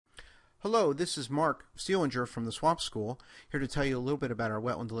Hello, this is Mark Seelinger from the Swamp School, here to tell you a little bit about our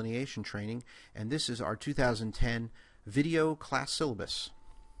wetland delineation training, and this is our 2010 video class syllabus.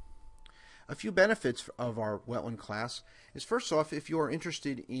 A few benefits of our wetland class is, first off, if you are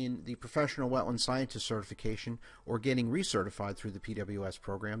interested in the professional wetland scientist certification or getting recertified through the PWS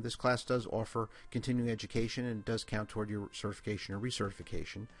program, this class does offer continuing education and it does count toward your certification or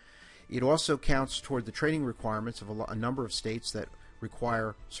recertification. It also counts toward the training requirements of a number of states that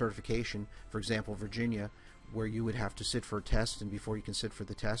require certification. For example, Virginia, where you would have to sit for a test, and before you can sit for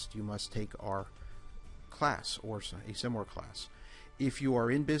the test you must take our class or a similar class. If you are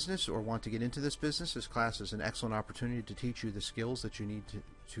in business or want to get into this business, this class is an excellent opportunity to teach you the skills that you need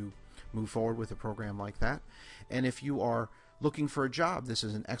to move forward with a program like that. And if you are looking for a job, this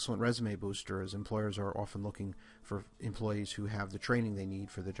is an excellent resume booster, as employers are often looking for employees who have the training they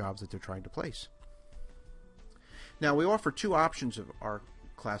need for the jobs that they're trying to place. Now, we offer two options of our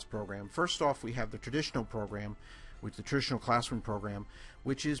class program. First off, we have the traditional program, with the traditional classroom program,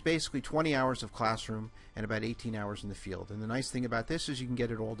 which is basically 20 hours of classroom and about 18 hours in the field. And the nice thing about this is you can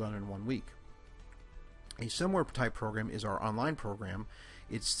get it all done in 1 week. A similar type program is our online program.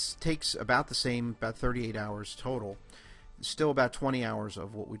 It takes about the same, about 38 hours total. Still about 20 hours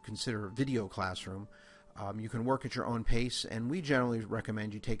of what we'd consider video classroom. You can work at your own pace, and we generally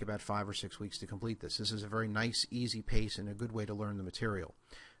recommend you take about 5 or 6 weeks to complete this. This is a very nice, easy pace and a good way to learn the material.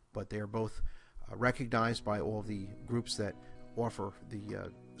 But they are both recognized by all of the groups that offer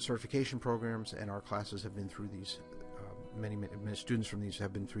the certification programs, and our classes have been through these, many students from these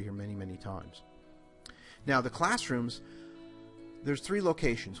have been through here many times. Now, the classrooms, there's 3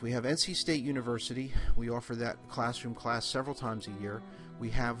 locations. We have NC State University. We offer that classroom class several times a year. We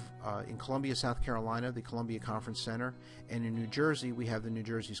have in Columbia, South Carolina, the Columbia Conference Center, and in New Jersey we have the New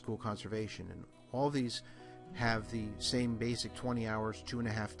Jersey School Conservation. And all these have the same basic 20 hours,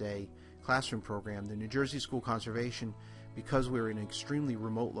 2.5 day classroom program. The New Jersey School Conservation, because we're in an extremely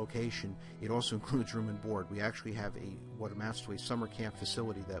remote location, it also includes room and board. We actually have what amounts to a summer camp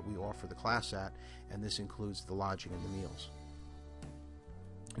facility that we offer the class at, and this includes the lodging and the meals.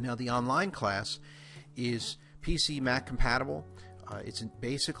 Now, the online class is PC, Mac compatible. It's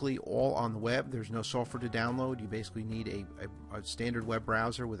basically all on the web. There's no software to download. You basically need a standard web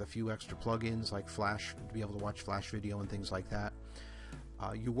browser with a few extra plugins like Flash to be able to watch Flash video and things like that.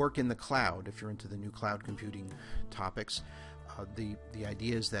 You work in the cloud if you're into the new cloud computing topics. The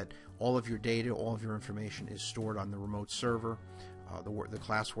idea is that all of your data, all of your information is stored on the remote server. The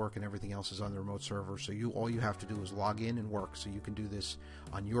classwork and everything else is on the remote server, so all you have to do is log in and work. So you can do this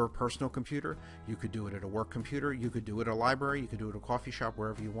on your personal computer, you could do it at a work computer, you could do it at a library, you could do it at a coffee shop,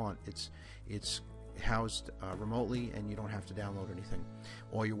 wherever you want. It's housed remotely, and you don't have to download anything.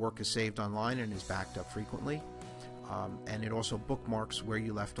 All your work is saved online and is backed up frequently, and it also bookmarks where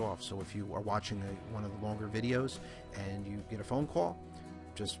you left off. So if you are watching one of the longer videos and you get a phone call,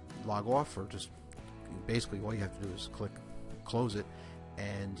 just log off, or just basically all you have to do is close it,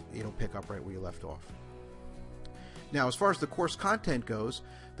 and it'll pick up right where you left off. Now, as far as the course content goes,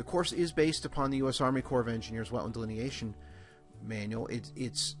 the course is based upon the U.S. Army Corps of Engineers Wetland Delineation Manual.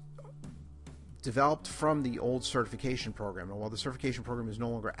 It's developed from the old certification program. And while the certification program is no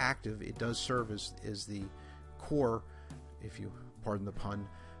longer active, it does serve as the core, if you pardon the pun,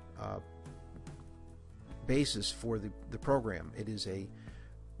 basis for the program. It is a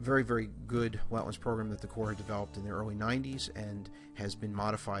very good wetlands program that the Corps had developed in the early 90s and has been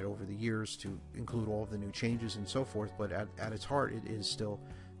modified over the years to include all of the new changes and so forth, but at its heart it is still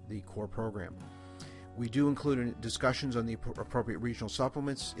the core program. We do include discussions on the appropriate regional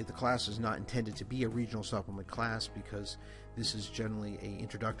supplements. The class is not intended to be a regional supplement class, because this is generally an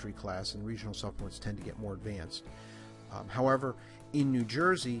introductory class, and regional supplements tend to get more advanced. However, in New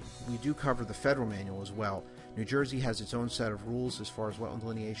Jersey we do cover the federal manual as well. New Jersey has its own set of rules as far as wetland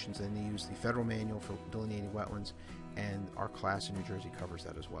delineations, and they use the federal manual for delineating wetlands, and our class in New Jersey covers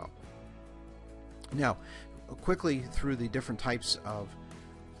that as well. Now, quickly through the different types of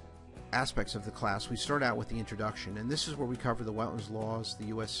aspects of the class, we start out with the introduction, and this is where we cover the wetlands laws, the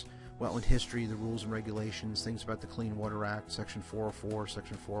U.S. wetland history, the rules and regulations, things about the Clean Water Act, Section 404,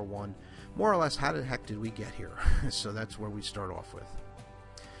 Section 401, more or less how the heck did we get here. So that's where we start off with.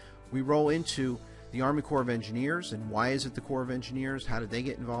 We roll into the Army Corps of Engineers, and why is it the Corps of Engineers? How did they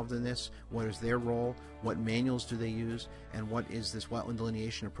get involved in this? What is their role? What manuals do they use? And what is this wetland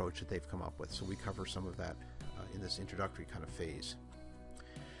delineation approach that they've come up with? So we cover some of that in this introductory kind of phase.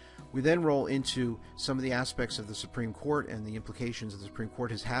 We then roll into some of the aspects of the Supreme Court and the implications that the Supreme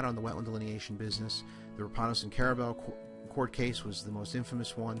Court has had on the wetland delineation business. The Rapanos and Carabel court case was the most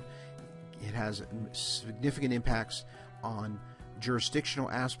infamous one. It has significant impacts on jurisdictional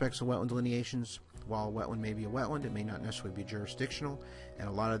aspects of wetland delineations. While a wetland may be a wetland, it may not necessarily be jurisdictional, and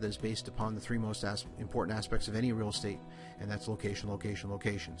a lot of that is based upon the three most important aspects of any real estate, and that's location, location,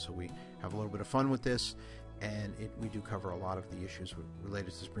 location. So we have a little bit of fun with this, and we do cover a lot of the issues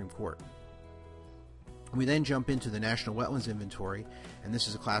related to the Supreme Court. We then jump into the National Wetlands Inventory, and this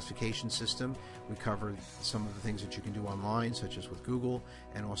is a classification system. We cover some of the things that you can do online, such as with Google,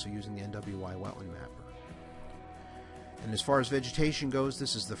 and also using the NWI Wetland Mapper. And as far as vegetation goes,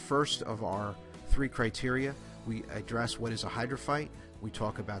 this is the first of our 3 criteria. We address what is a hydrophyte, we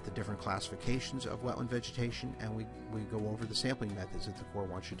talk about the different classifications of wetland vegetation, and we go over the sampling methods that the Corps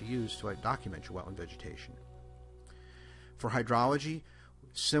wants you to use to document your wetland vegetation. For hydrology,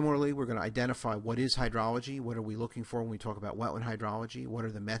 similarly, we're going to identify what is hydrology, what are we looking for when we talk about wetland hydrology, what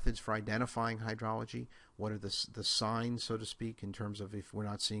are the methods for identifying hydrology, what are the signs, so to speak, in terms of if we're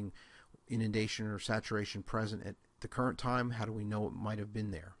not seeing inundation or saturation present at the current time, how do we know it might have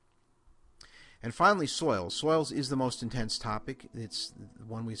been there? And finally, soils. Soils is the most intense topic. It's the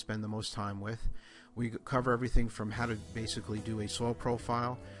one we spend the most time with. We cover everything from how to basically do a soil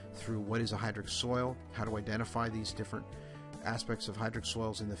profile through what is a hydric soil, how to identify these different aspects of hydric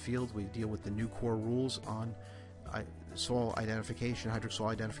soils in the field. We deal with the new Corps rules on soil identification, hydric soil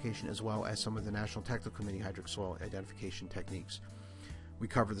identification, as well as some of the National Technical Committee hydric soil identification techniques. We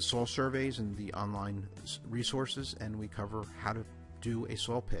cover the soil surveys and the online resources, and we cover how to do a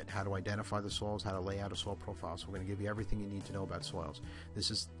soil pit, how to identify the soils, how to lay out a soil profile. So we're going to give you everything you need to know about soils.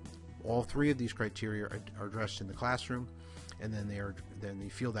 All 3 of these criteria are addressed in the classroom, and then the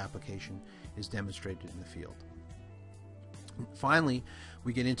field application is demonstrated in the field. Finally,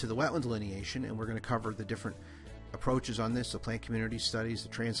 we get into the wetland delineation, and we're going to cover the different approaches on this, the plant community studies, the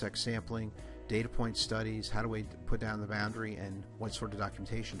transect sampling, data point studies, how do we put down the boundary, and what sort of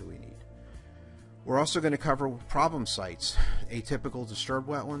documentation do we need. We're also going to cover problem sites, atypical disturbed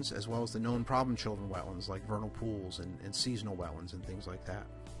wetlands, as well as the known problem children wetlands like vernal pools and seasonal wetlands and things like that.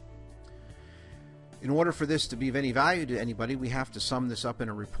 In order for this to be of any value to anybody, we have to sum this up in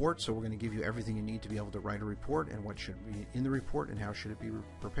a report, so we're going to give you everything you need to be able to write a report and what should be in the report and how should it be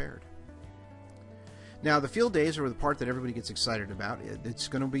prepared. Now, the field days are the part that everybody gets excited about. It's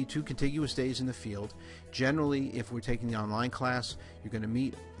going to be 2 contiguous days in the field. Generally, if we're taking the online class, you're going to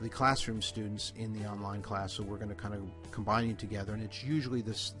meet the classroom students in the online class, so we're going to kind of combine you together, and it's usually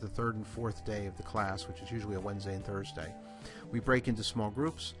the 3rd and 4th day of the class, which is usually a Wednesday and Thursday. We break into small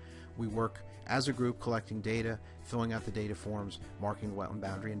groups. We work as a group collecting data, filling out the data forms, marking the wetland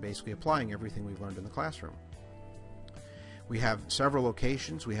boundary, and basically applying everything we've learned in the classroom. We have several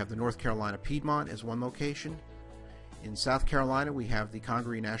locations. We have the North Carolina Piedmont as one location. In South Carolina, we have the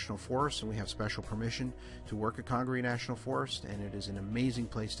Congaree National Forest, and we have special permission to work at Congaree National Forest, and it is an amazing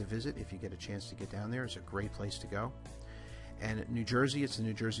place to visit if you get a chance to get down there. It's a great place to go. And at New Jersey, it's the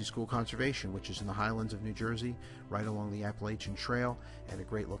New Jersey School Conservation, which is in the highlands of New Jersey, right along the Appalachian Trail, and a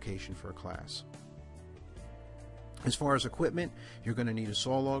great location for a class. As far as equipment, you're going to need a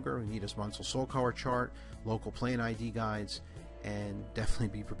soil auger, you need a Munsell soil color chart, local plant ID guides, and definitely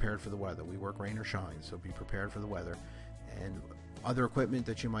be prepared for the weather. We work rain or shine, so be prepared for the weather. And other equipment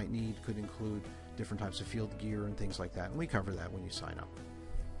that you might need could include different types of field gear and things like that, and we cover that when you sign up.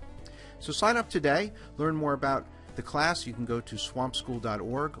 So sign up today, learn more about the class. You can go to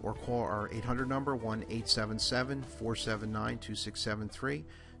swampschool.org or call our 800 number, 1-877-479-2673.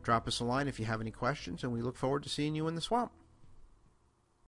 Drop us a line if you have any questions, and we look forward to seeing you in the swamp.